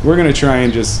we're gonna try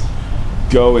and just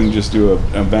go and just do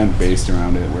an event based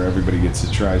around it where everybody gets to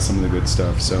try some of the good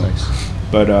stuff. So,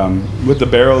 but with the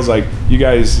barrels, like you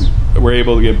guys were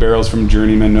able to get barrels from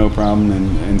Journeyman no problem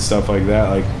and stuff like that.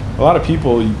 Like a lot of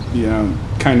people,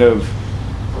 kind of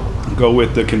go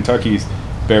with the Kentucky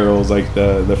barrels, like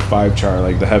the 5-char,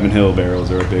 like the Heaven Hill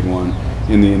barrels are a big one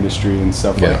in the industry and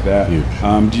stuff Yeah, like that.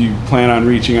 huge. Do you plan on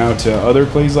reaching out to other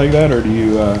places like that, or do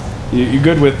you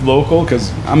good with local?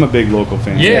 Because I'm a big local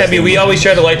fan. Yeah, I mean, we always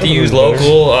try to like to use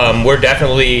local. We're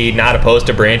definitely not opposed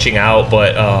to branching out,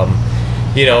 but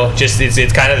just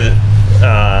it's kind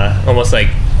of almost like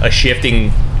a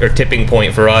shifting or tipping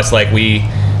point for us. Like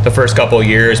the first couple of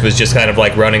years was just kind of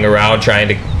like running around trying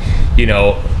to,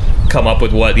 come up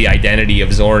with what the identity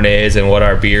of Zorn is and what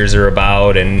our beers are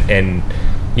about, and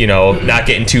not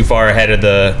getting too far ahead of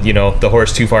the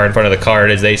horse too far in front of the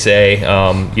cart, as they say.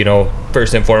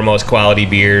 First and foremost, quality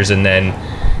beers, and then,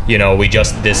 we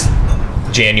just this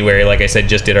January, like I said,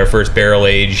 just did our first barrel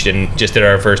aged and just did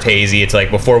our first hazy. It's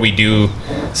like before we do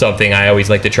something, I always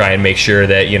like to try and make sure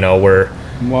that we're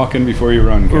walking before you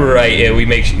run. Right, yeah, we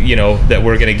make that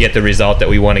we're going to get the result that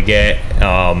we want to get.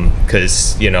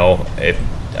 Because if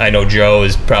I know Joe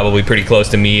is probably pretty close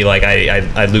to me. Like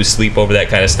I lose sleep over that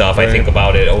kind of stuff. Right. I think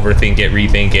about it, overthink it,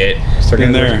 rethink it. Start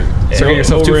getting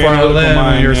yourself too far on the limb,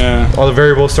 and all the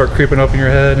variables start creeping up in your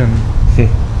head, and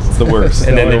it's the worst.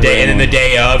 And then the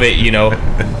day of it,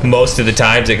 most of the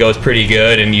times it goes pretty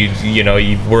good, and you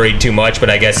worried too much. But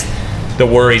I guess the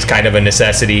worry's kind of a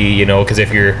necessity, because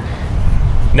if you're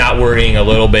not worrying a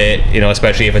little bit,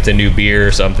 especially if it's a new beer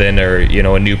or something, or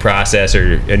a new process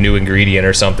or a new ingredient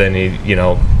or something,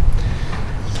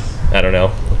 I don't know.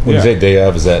 When you say day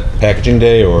of, is that packaging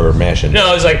day or mash-in day?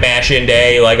 No, it's like mash-in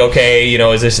day. Like, okay,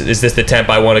 is this the temp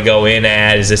I want to go in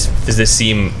at? Does this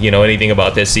seem, anything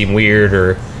about this seem weird,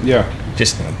 or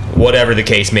just whatever the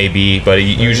case may be. But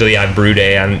usually on brew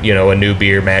day, on a new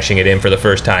beer, mashing it in for the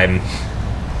first time,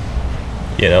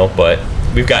 but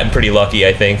we've gotten pretty lucky,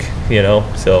 I think,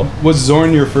 so. Was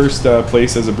Zorn your first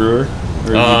place as a brewer?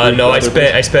 No, I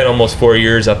spent almost 4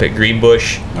 years up at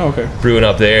Greenbush. Oh, okay. Brewing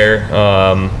up there.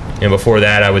 And before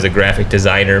that, I was a graphic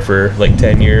designer for like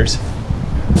 10 years.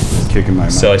 Kicking my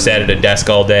mind. So I sat at a desk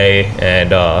all day,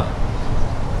 and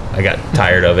I got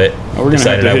tired of it. Oh, we're gonna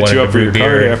have to hit you up for your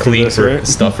card after clean this, for right?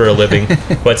 stuff for a living.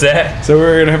 What's that? So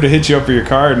we're gonna have to hit you up for your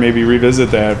card, maybe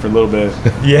revisit that for a little bit.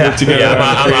 Yeah,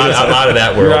 I'm out of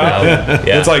that world now.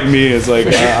 Yeah. It's like me. It's like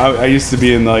I used to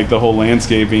be in like the whole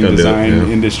landscaping design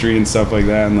industry and stuff like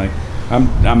that, and like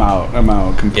I'm out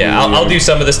completely. Yeah, I'll do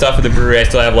some of the stuff at the brewery. I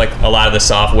still have like a lot of the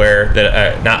software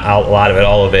that not a lot of it,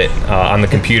 all of it on the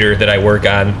computer that I work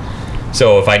on.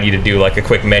 So if I need to do like a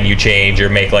quick menu change or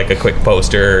make like a quick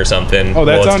poster or something,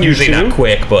 that's it's on usually you too? not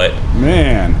quick, but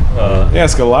man, they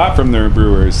ask a lot from their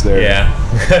brewers there. Yeah.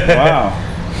 Wow.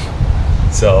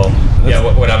 So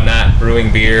when I'm not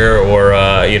brewing beer or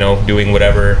doing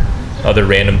whatever other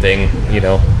random thing,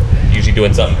 usually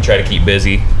doing something to try to keep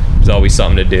busy. There's always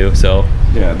something to do. So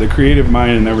yeah, the creative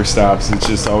mind never stops. It's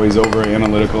just always over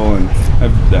analytical, and I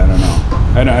don't know.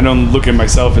 I don't look at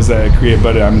myself as that creative,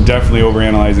 but I'm definitely over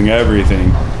analyzing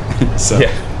everything. So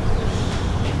yeah.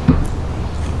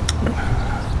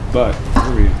 But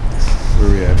where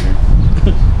are we at here?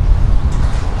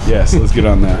 Yes, let's get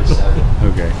on that.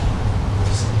 Okay.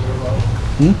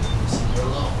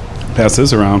 Pass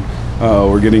this around.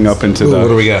 We're getting up into the. What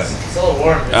do we got? It's a little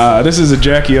warm. This is a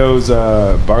Jackie O's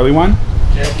barley wine.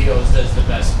 Jackie O's does the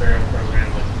best barrel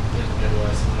program in the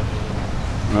Midwest.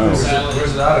 Oh.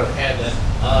 Where's it out of? Had that.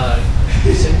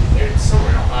 It's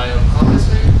somewhere in Ohio, Columbus,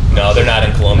 maybe. No, they're not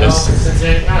in No, Columbus.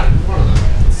 Cincinnati, not one of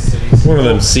them cities. One of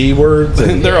them C words.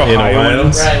 They're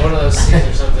Ohioans. Right, one of those cities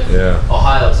or something. Yeah.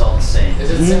 Ohio's all the same.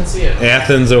 Is it Cincinnati?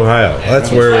 Athens, Ohio.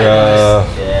 That's where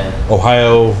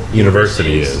Ohio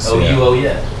University is. OUO,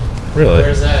 yeah. Really?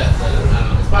 Where's that? I don't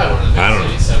know. It's probably one of the I big don't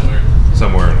know. cities somewhere.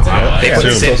 Somewhere in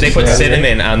Ohio. They put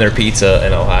cinnamon on their pizza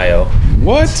in Ohio.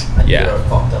 What? Yeah.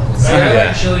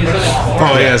 Yeah. Chili,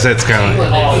 Oh yes, that's kind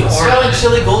of. Spelling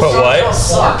chili gold But star, what? It all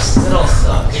sucks. It all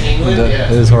sucks. In England,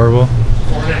 It is horrible.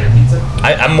 corn on your pizza.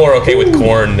 I'm more okay with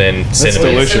corn than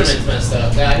cinnamon. delicious. Cinnamon's messed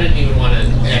up. I didn't even want to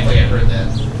act like I heard that.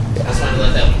 I just wanted to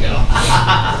let that one go.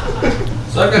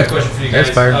 So I've got a question for you That's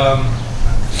guys. fire.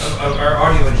 Our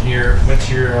audio engineer went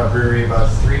to your brewery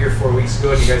about 3 or 4 weeks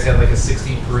ago, and you guys had like a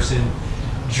 16-person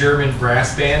German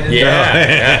brass band. In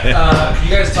Yeah. Could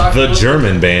you guys talk? The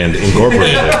German band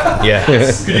incorporated. Yeah.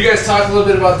 Could you guys talk a little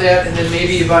bit about that, and then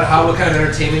maybe about what kind of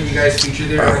entertainment you guys feature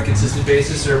there on a consistent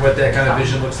basis, or what that kind of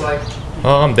vision looks like?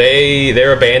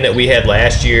 They're a band that we had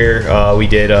last year. We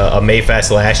did a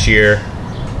Mayfest last year.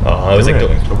 It was like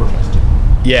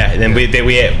yeah, and then we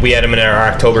had them in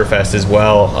our Oktoberfest as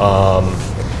well.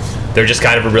 They're just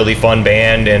kind of a really fun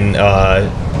band, and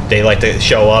they like to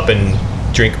show up and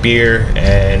drink beer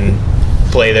and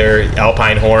play their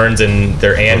alpine horns and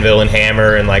their anvil and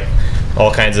hammer and like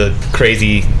all kinds of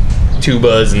crazy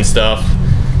tubas and stuff.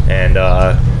 And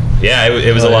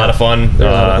it was a lot of fun.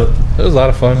 It was a lot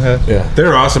of fun. Yeah,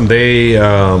 they're awesome. They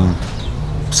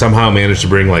somehow managed to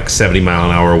bring like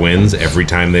 70-mile-an-hour winds every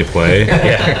time they play.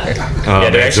 Yeah, they're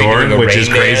at actually Zorn, doing a which is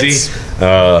rain crazy.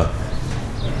 dance.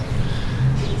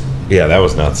 Yeah, that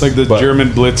was nuts. It's like the German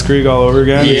Blitzkrieg all over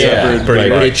again. Yeah, pretty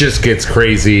Like, much. it just gets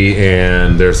crazy,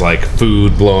 and there's like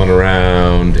food blowing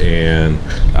around, and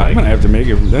I'm gonna have to make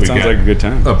it. That we sounds got like a good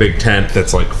time. a big tent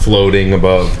that's like floating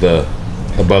above the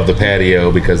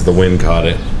patio because the wind caught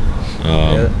it.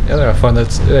 Yeah, they're fun.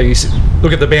 That's you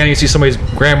look at the band, you see somebody's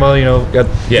grandma, got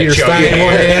Peter Stein in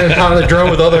one hand and pounding the drum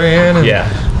with the other hand. And,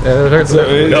 it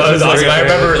was awesome. I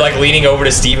remember leaning over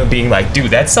to Steve and being like, "Dude,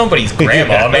 that's somebody's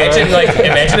grandma."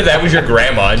 Imagine if that was your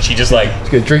grandma and she just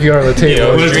drinking out of the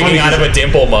table, drinking out of a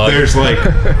dimple mug. There's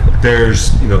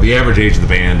the average age of the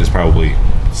band is probably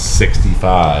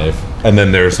 65, and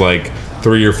then there's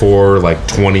 3 or 4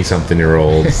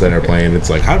 20-something-year-olds that are playing. It's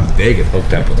how did they get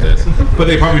hooked up with this? But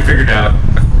they probably figured out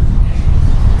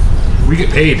we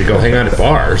get paid to go hang out at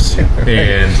bars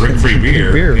and drink free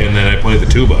beer, and then I play the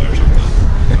tuba or something.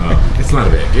 It's not a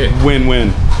bad gig. Win-win.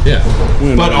 Yeah.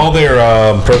 Win-win. But all their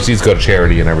proceeds go to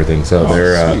charity and everything, so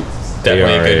they're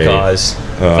definitely a good cause.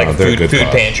 Food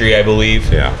pantry, I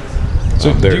believe. Yeah.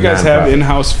 So do you guys have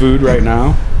in-house food right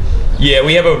now? Yeah,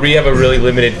 we have a really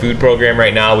limited food program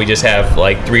right now. We just have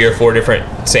 3 or 4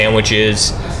 different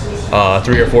sandwiches,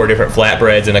 3 or 4 different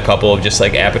flatbreads, and a couple of just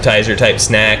appetizer type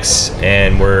snacks.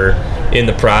 And we're in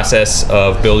the process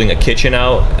of building a kitchen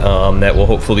out that will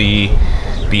hopefully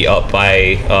be up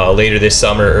by later this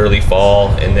summer, early fall,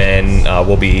 and then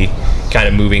we'll be kind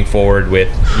of moving forward with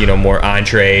more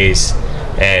entrees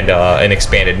and an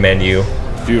expanded menu.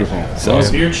 Beautiful.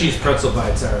 So beer cheese pretzel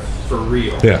bites are for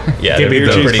real. Yeah, they're beer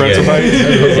cheese pretty pretzel good.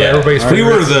 bites. Everybody's We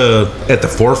were at the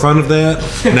forefront of that.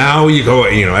 Now you go,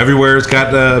 everywhere's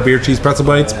got beer cheese pretzel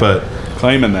bites, but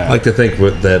Claiming that. I like to think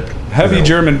with that Heavy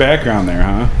German background there,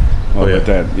 huh? Well, yeah. with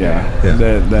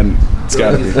that, then it's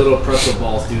got to These be. little pretzel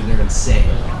balls, dude, they're insane.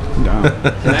 Down. And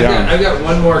Down. I've got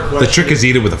one more question. the trick is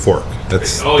eat it with a fork.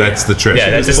 That's the trick.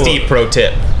 Yeah, that's a Steve pro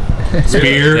tip.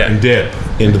 Spear Yeah. and dip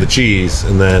into the cheese,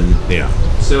 and then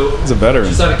So He's a veteran.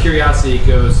 just out of curiosity, it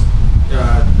goes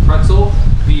pretzel,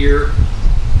 beer,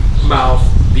 mouth,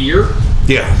 beer.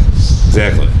 Yeah,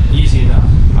 exactly. Easy enough.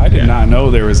 I did not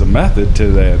know there was a method to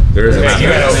that. There is a Yeah, you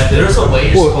gotta- There's a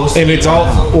way you're supposed to and it's eat all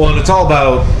pretzel. and it's all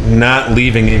about not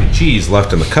leaving any cheese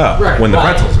left in the cup Right, when the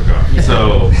right. pretzels are gone.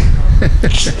 So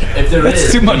If there That's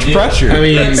is, too much you do. pressure. I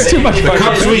mean, it's too much the pressure.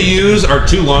 cups we use are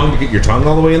too long to get your tongue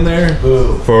all the way in there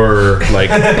for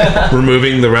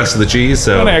removing the rest of the cheese.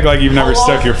 So Don't act like you've never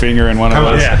stuck your finger in one of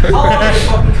those. How long are the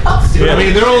fucking cups, dude? I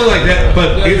mean, they're only like that,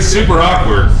 but it's super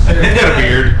awkward. He's got a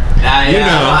beard. Yeah, you know,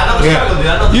 I know the yeah. struggle, dude.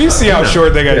 I know the You see how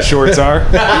short that guy's shorts are?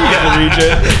 You gotta reach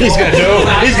it.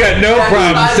 He's got no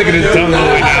problem sticking his tongue all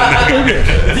the way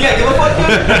down. Yeah, give a fuck,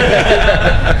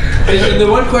 dude. And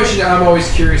the one question I'm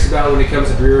always curious about when it comes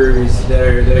to breweries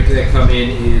that come in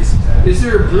is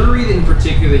there a brewery in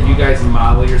particular that you guys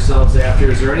model yourselves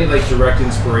after? Is there any direct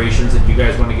inspirations that you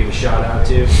guys want to give a shout out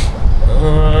to?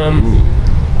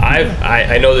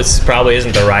 I know this probably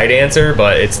isn't the right answer,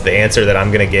 but it's the answer that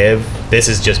I'm gonna give. This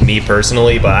is just me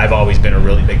personally, but I've always been a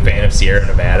really big fan of Sierra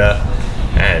Nevada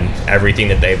and everything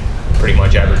that they've pretty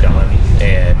much ever done,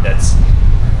 and that's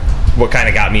what kind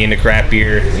of got me into craft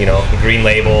beer. The Green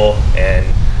Label, and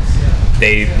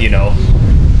they,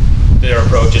 their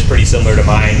approach is pretty similar to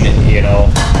mine.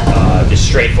 Just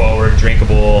straightforward,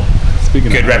 drinkable,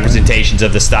 Speaking good of representations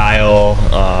of the style.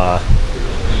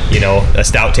 A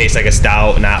stout tastes like a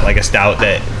stout, not like a stout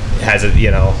that has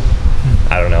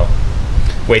I don't know,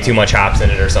 way too much hops in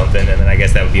it or something, and then I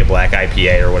guess that would be a black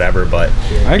IPA or whatever. But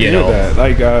I agree with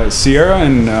that. Sierra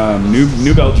and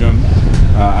New Belgium.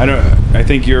 I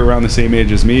think you're around the same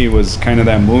age as me. Was kind of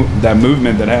that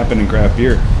movement that happened in craft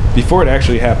beer before it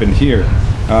actually happened here.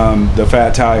 The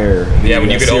Fat Tire. Yeah, when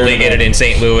you could Sierra only get it Nevada. in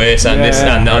St. Louis on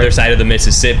the other side of the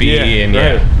Mississippi, and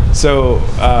So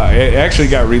it actually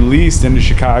got released into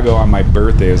Chicago on my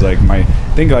birthday. It was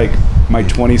my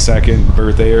 22nd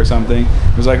birthday or something.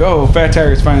 It was oh, Fat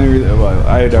Tire is finally.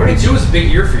 I had 22 was a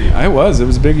big year for you. It was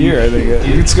a big year. I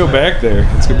think let's go back there.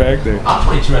 I'm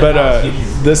 22 right But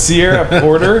now. the Sierra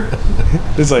Porter,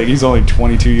 it's he's only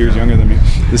 22 years younger than me.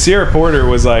 The Sierra Porter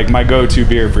was my go-to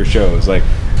beer for shows.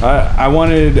 I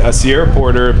wanted a Sierra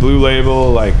Porter, Blue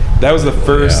Label. That was the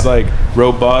first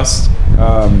robust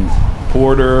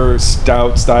porter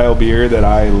stout style beer that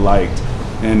I liked.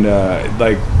 And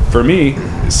for me,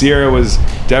 Sierra was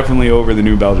definitely over the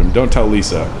New Belgium. Don't tell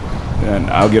Lisa. And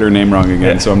I'll get her name wrong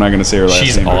again, so I'm not going to say her last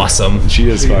She's name. awesome. She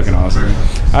is fucking awesome.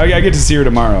 I get to see her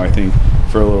tomorrow, I think,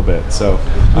 for a little bit. So,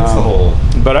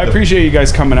 but I appreciate you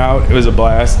guys coming out. It was a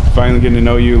blast. Finally getting to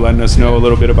know you, letting us know a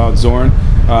little bit about Zorn,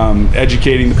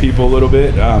 educating the people a little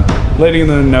bit, letting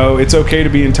them know it's okay to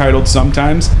be entitled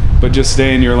sometimes, but just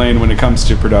stay in your lane when it comes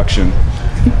to production.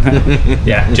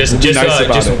 Yeah, just nice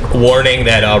about it. warning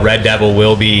that Red Devil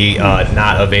will be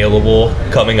not available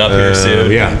coming up here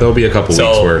soon. Yeah, there'll be a couple So-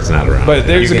 weeks where it's not around. But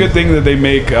there's You a can- good thing that they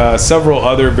make several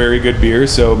other very good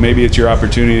beers, so maybe it's your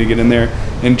opportunity to get in there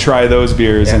and try those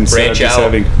beers Yeah, instead of branch just out.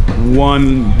 having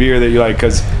one beer that you like.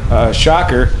 Because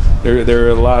shocker, there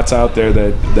are lots out there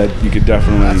that you could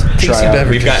definitely try out.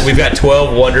 We've got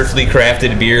 12 wonderfully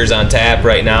crafted beers on tap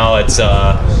right now. It's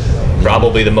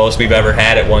probably the most we've ever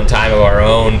had at one time of our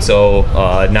own. So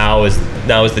now is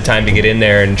the time to get in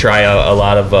there and try a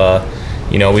lot of.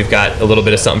 We've got a little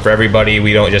bit of something for everybody.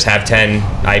 We don't just have 10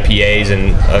 IPAs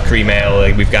and a cream ale.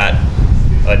 Like, we've got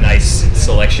a nice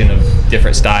selection of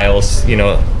different styles.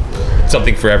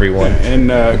 Something for everyone.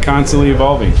 And constantly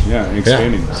evolving,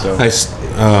 expanding. So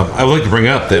I would like to bring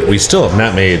up that we still have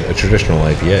not made a traditional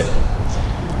IPA.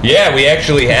 Yeah, we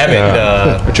actually haven't.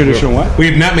 a traditional what? We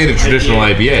have not made a traditional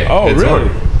IPA. Oh, It's really?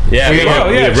 hard. Yeah, we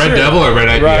have Red sure. Devil or Red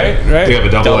IPA. Right. We have a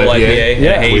double Double IPA. IPA, and a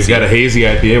Yeah. hazy. We've got a hazy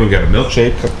IPA. We've got a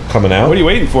milkshake coming out. What are you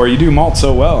waiting for? You do malt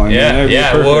so well. I mean, that'd be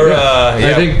perfect.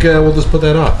 I think we'll just put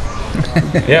that off.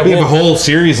 Yeah, We have a whole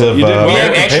series of. You did well. We had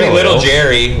American actually Pale Little Ales.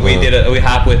 Jerry. We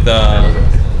hop with.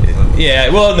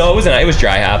 Well, no, it wasn't. It was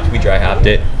dry hopped. We dry hopped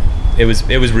it. It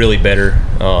was really bitter.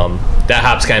 That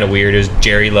hop's kind of weird. It was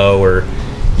Jerry Low or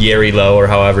Yeri Low or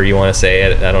however you want to say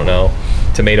it. I don't know.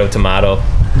 Tomato.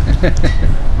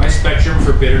 My spectrum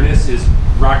for bitterness is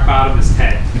rock bottom is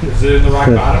 10. Is it in the rock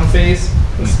bottom phase?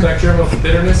 The spectrum of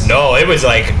bitterness? No, it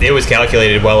was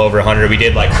calculated well over 100. We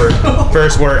did like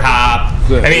first wort hop.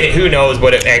 I mean, who knows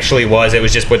what it actually was? It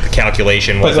was just what the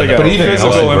calculation was. But like But a even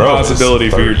physical Elton Grove is impossibility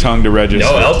for your 30. tongue to register.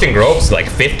 No, Elton Grove's like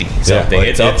 50 something. like,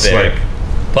 it's up it's there. like-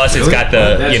 Plus, it's got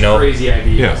the That's Yeah, crazy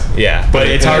ideas. but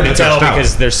it's hard to tell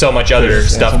because there's so much other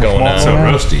stuff going on. So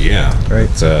roasty, yeah. Right.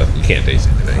 It's, you can't taste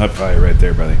anything. Up high right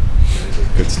there, buddy.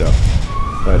 Good stuff.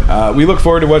 But we look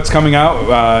forward to what's coming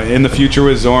out in the future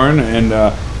with Zorn, and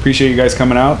appreciate you guys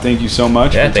coming out. Thank you so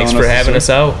much. Yeah, thanks for having us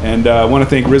out. And I want to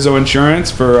thank Rizzo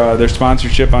Insurance for their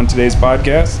sponsorship on today's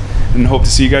podcast, and hope to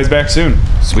see you guys back soon.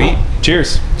 Sweet.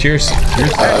 Cheers. Cheers.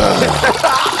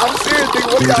 I'm serious, nigga.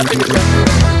 What do y'all think of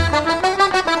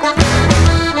that?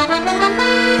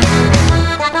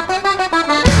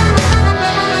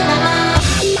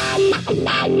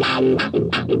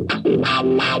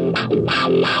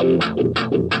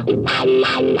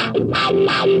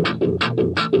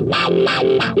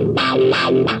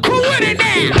 Who with it?